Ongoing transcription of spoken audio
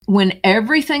when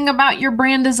everything about your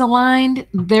brand is aligned,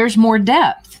 there's more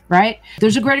depth, right?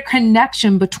 There's a greater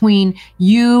connection between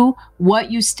you,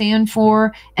 what you stand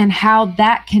for, and how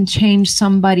that can change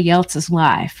somebody else's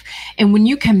life. And when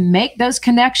you can make those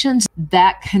connections,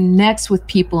 that connects with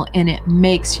people and it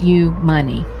makes you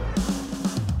money.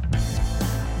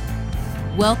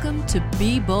 Welcome to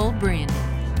Be Bold Branding,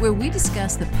 where we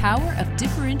discuss the power of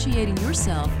differentiating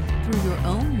yourself through your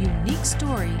own unique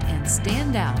story and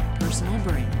standout personal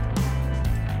brand.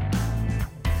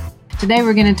 Today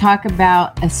we're going to talk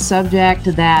about a subject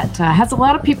that has a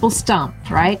lot of people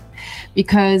stumped, right?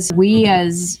 Because we,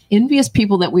 as envious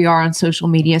people that we are on social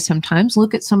media, sometimes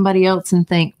look at somebody else and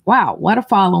think, wow, what a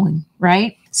following,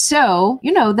 right? So,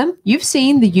 you know them. You've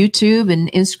seen the YouTube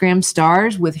and Instagram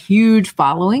stars with huge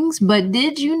followings, but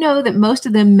did you know that most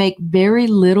of them make very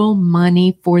little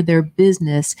money for their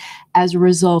business as a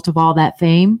result of all that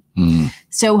fame?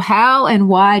 So how and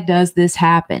why does this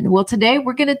happen? Well, today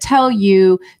we're going to tell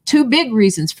you two big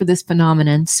reasons for this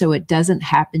phenomenon so it doesn't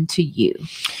happen to you.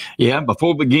 Yeah,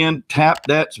 before we begin, tap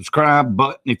that subscribe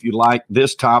button if you like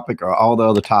this topic or all the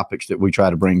other topics that we try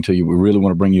to bring to you. We really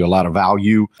want to bring you a lot of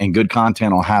value and good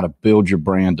content on how to build your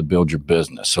brand, to build your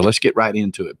business. So let's get right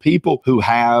into it. People who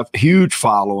have huge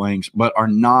followings but are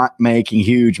not making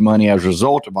huge money as a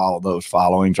result of all of those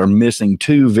followings are missing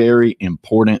two very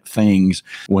important things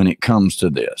when it comes to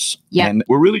this. Yep. And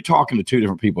we're really talking to two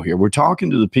different people here. We're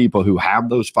talking to the people who have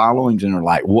those followings and are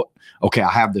like, what? Okay, I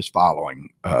have this following,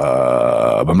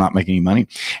 but I'm not making any money.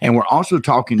 And we're also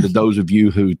talking to those of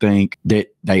you who think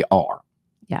that they are.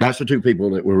 Yeah. That's the two people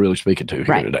that we're really speaking to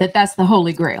here today. That's the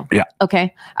holy grail. Yeah.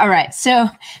 Okay. All right. So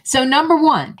number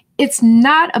one, it's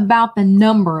not about the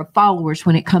number of followers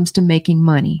when it comes to making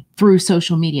money through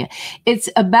social media. It's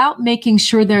about making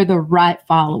sure they're the right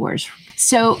followers.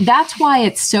 So that's why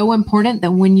it's so important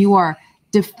that when you are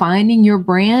defining your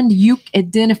brand, you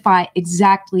identify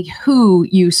exactly who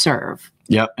you serve.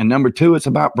 Yep. And number two, it's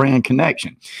about brand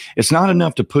connection. It's not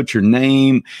enough to put your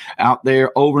name out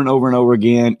there over and over and over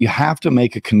again. You have to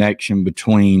make a connection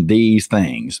between these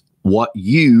things, what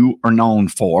you are known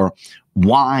for,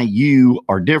 why you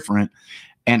are different,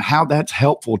 and how that's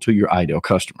helpful to your ideal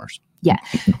customers. Yeah.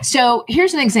 So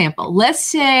here's an example. Let's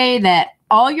say that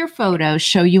all your photos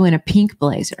show you in a pink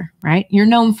blazer, right? You're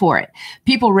known for it.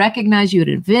 People recognize you at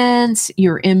events.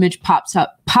 Your image pops.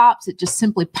 It just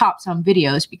simply pops on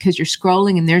videos because you're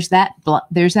scrolling and there's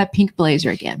that pink blazer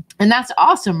again. And that's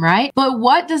awesome, right? But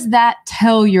what does that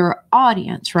tell your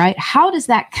audience, right? How does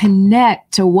that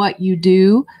connect to what you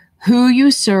do, who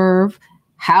you serve,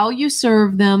 how you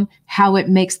serve them, how it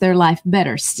makes their life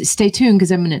better? Stay tuned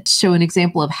because I'm going to show an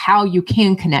example of how you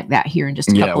can connect that here in just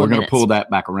a couple of minutes. Yeah, we're going to pull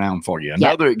that back around for you.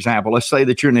 Another example, let's say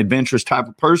that you're an adventurous type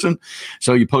of person.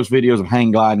 So you post videos of hang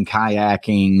gliding,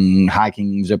 kayaking,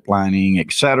 hiking, ziplining,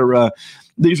 etc.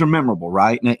 These are memorable,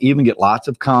 right? And they even get lots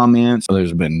of comments. So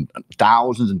there's been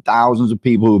thousands and thousands of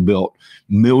people who built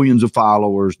millions of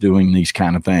followers doing these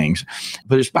kind of things.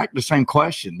 But it's back to the same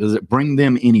question. Does it bring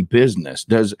them any business?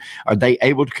 Are they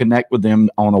able to connect with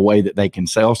them on a way that they can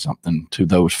sell something to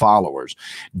those followers?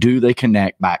 Do they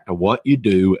connect back to what you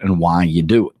do and why you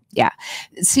do it? Yeah.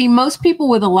 See, most people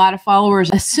with a lot of followers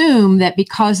assume that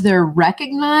because they're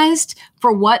recognized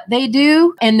for what they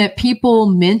do and that people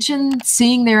mention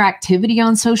seeing their activity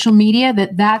on social media,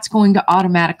 that that's going to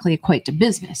automatically equate to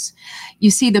business.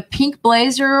 You see, the pink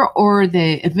blazer or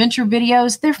the adventure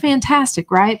videos, they're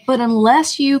fantastic, right? But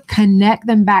unless you connect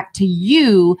them back to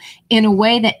you in a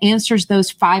way that answers those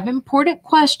 5 important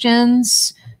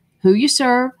questions, who you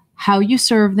serve, how you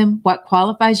serve them, what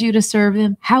qualifies you to serve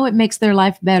them, how it makes their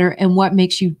life better, and what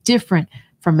makes you different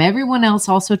from everyone else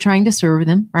also trying to serve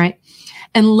them, right?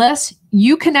 Unless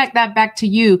you connect that back to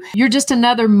you, you're just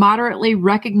another moderately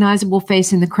recognizable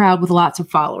face in the crowd with lots of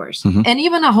followers and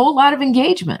even a whole lot of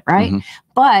engagement, right?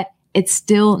 But it's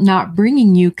still not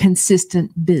bringing you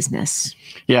consistent business.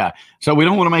 Yeah. So we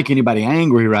don't want to make anybody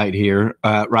angry right here,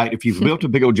 right? If you've built a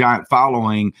big old giant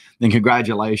following, then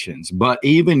congratulations. But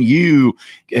even you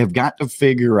have got to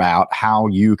figure out how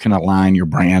you can align your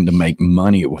brand to make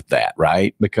money with that,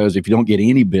 right? Because if you don't get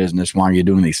any business, why are you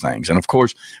doing these things? And of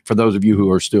course, for those of you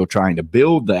who are still trying to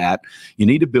build that, you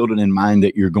need to build it in mind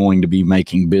that you're going to be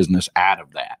making business out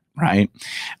of that. Right?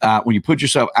 When you put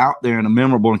yourself out there in a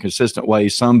memorable and consistent way,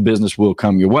 some business will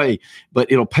come your way,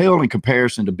 but it'll pale in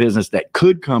comparison to business that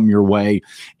could come your way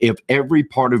if every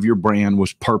part of your brand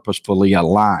was purposefully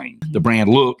aligned. The brand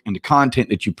look and the content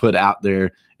that you put out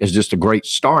there is just a great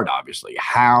start, obviously.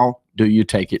 How do you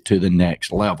take it to the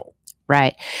next level?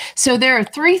 Right. So there are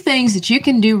 3 things that you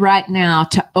can do right now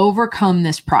to overcome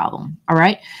this problem. All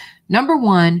right. Number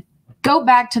 1, go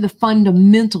back to the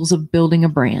fundamentals of building a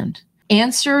brand.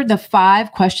 Answer the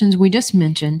 5 questions we just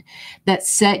mentioned that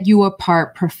set you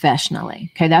apart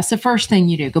professionally. Okay, that's the first thing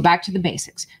you do. Go back to the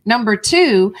basics. Number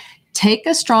 2, take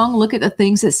a strong look at the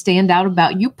things that stand out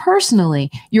about you personally,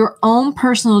 your own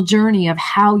personal journey of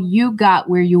how you got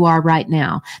where you are right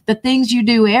now, the things you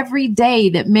do every day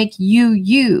that make you,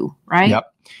 you, right? Yep.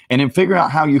 And then figure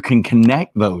out how you can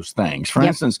connect those things. For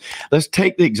instance, let's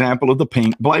take the example of the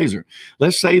pink blazer.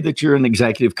 Let's say that you're an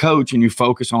executive coach and you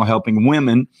focus on helping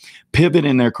women pivot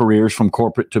in their careers from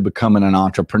corporate to becoming an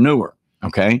entrepreneur.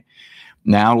 Okay.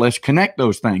 Now let's connect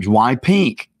those things. Why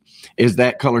pink? Is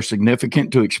that color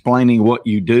significant to explaining what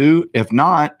you do? If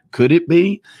not, could it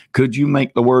be? Could you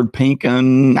make the word pink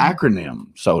an acronym,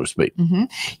 so to speak? Mm-hmm.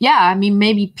 Yeah. I mean,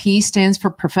 maybe P stands for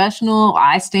professional.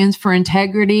 I stands for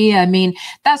integrity. I mean,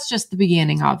 that's just the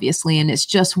beginning, obviously. And it's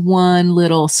just one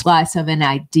little slice of an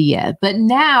idea. But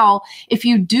now, if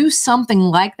you do something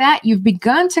like that, you've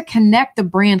begun to connect the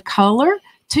brand color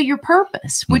to your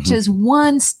purpose, which is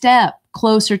one step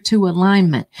closer to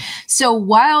alignment. So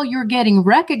while you're getting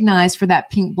recognized for that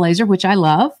pink blazer, which I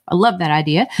love that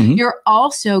idea, you're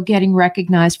also getting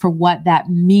recognized for what that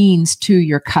means to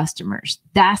your customers.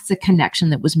 That's the connection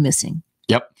that was missing.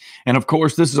 Yep. And of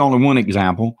course, this is only one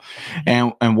example.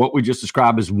 And what we just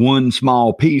described is one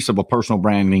small piece of a personal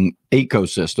branding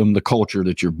ecosystem, the culture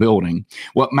that you're building.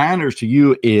 What matters to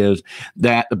you is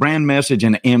that the brand message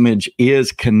and image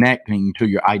is connecting to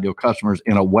your ideal customers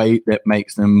in a way that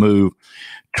makes them move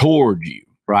toward you,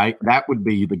 right? That would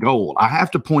be the goal. I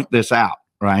have to point this out.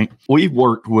 Right? We've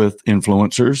worked with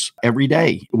influencers every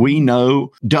day. We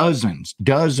know dozens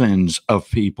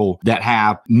of people that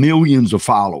have millions of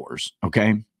followers.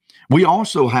 Okay. We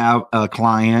also have a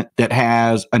client that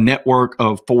has a network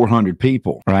of 400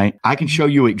 people, right? I can show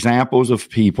you examples of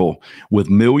people with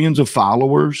millions of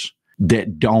followers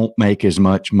that don't make as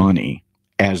much money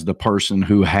as the person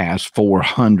who has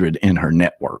 400 in her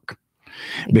network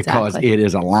because it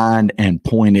is aligned and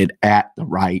pointed at the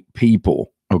right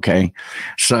people. Okay.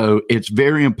 So it's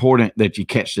very important that you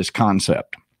catch this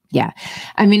concept. Yeah.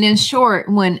 I mean, in short,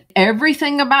 when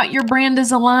everything about your brand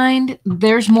is aligned,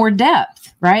 there's more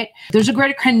depth, right? There's a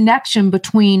greater connection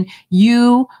between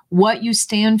you, what you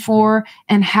stand for,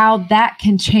 and how that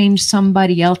can change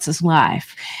somebody else's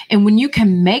life. And when you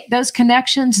can make those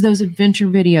connections, those adventure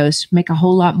videos make a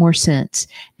whole lot more sense.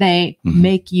 They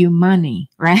make you money,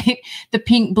 right? The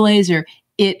pink blazer,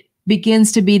 it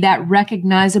begins to be that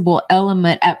recognizable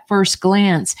element at first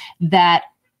glance that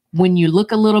when you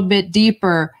look a little bit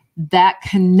deeper, that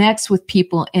connects with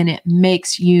people and it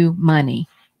makes you money.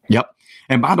 Yep.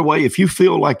 And by the way, if you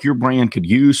feel like your brand could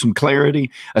use some clarity,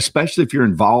 especially if you're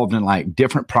involved in like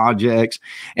different projects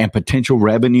and potential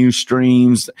revenue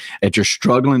streams that you're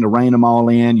struggling to rein them all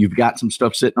in, you've got some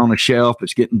stuff sitting on a shelf,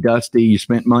 it's getting dusty, you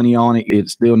spent money on it,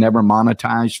 it's still never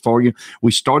monetized for you.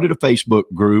 We started a Facebook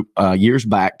group years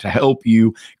back to help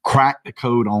you crack the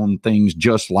code on things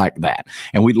just like that.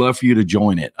 And we'd love for you to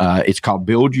join it. It's called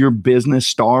Build Your Business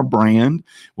Star Brand.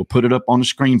 We'll put it up on the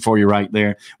screen for you right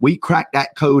there. We crack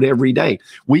that code every day.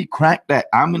 We cracked that.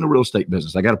 I'm in the real estate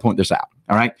business. I got to point this out.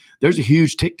 All right. There's a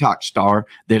huge TikTok star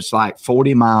that's like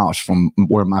 40 miles from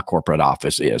where my corporate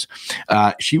office is.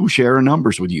 She will share her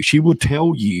numbers with you. She will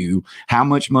tell you how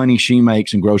much money she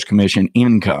makes in gross commission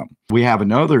income. We have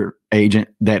another agent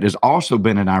that has also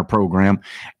been in our program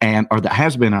or that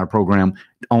has been in our program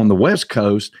on the West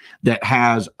Coast that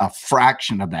has a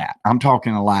fraction of that. I'm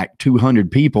talking like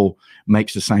 200 people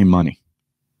makes the same money.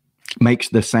 Makes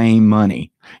the same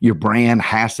money. Your brand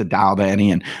has to dial that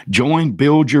in. Join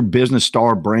Build Your Business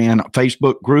Star Brand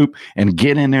Facebook group and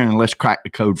get in there and let's crack the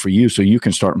code for you so you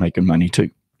can start making money too.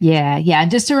 Yeah. And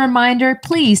just a reminder,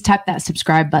 please tap that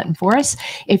subscribe button for us.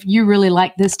 If you really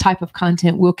like this type of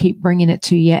content, we'll keep bringing it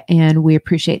to you and we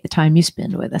appreciate the time you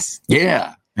spend with us.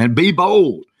 Yeah. And be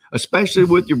bold, especially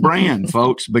with your brand,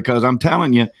 folks, because I'm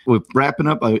telling you, we're wrapping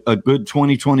up a good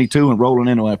 2022 and rolling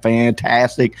into a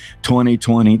fantastic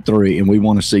 2023. And we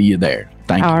want to see you there.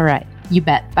 Thank you. All right. You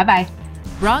bet. Bye-bye.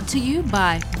 Brought to you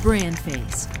by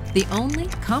BrandFace, the only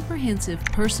comprehensive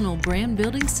personal brand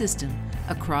building system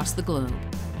across the globe.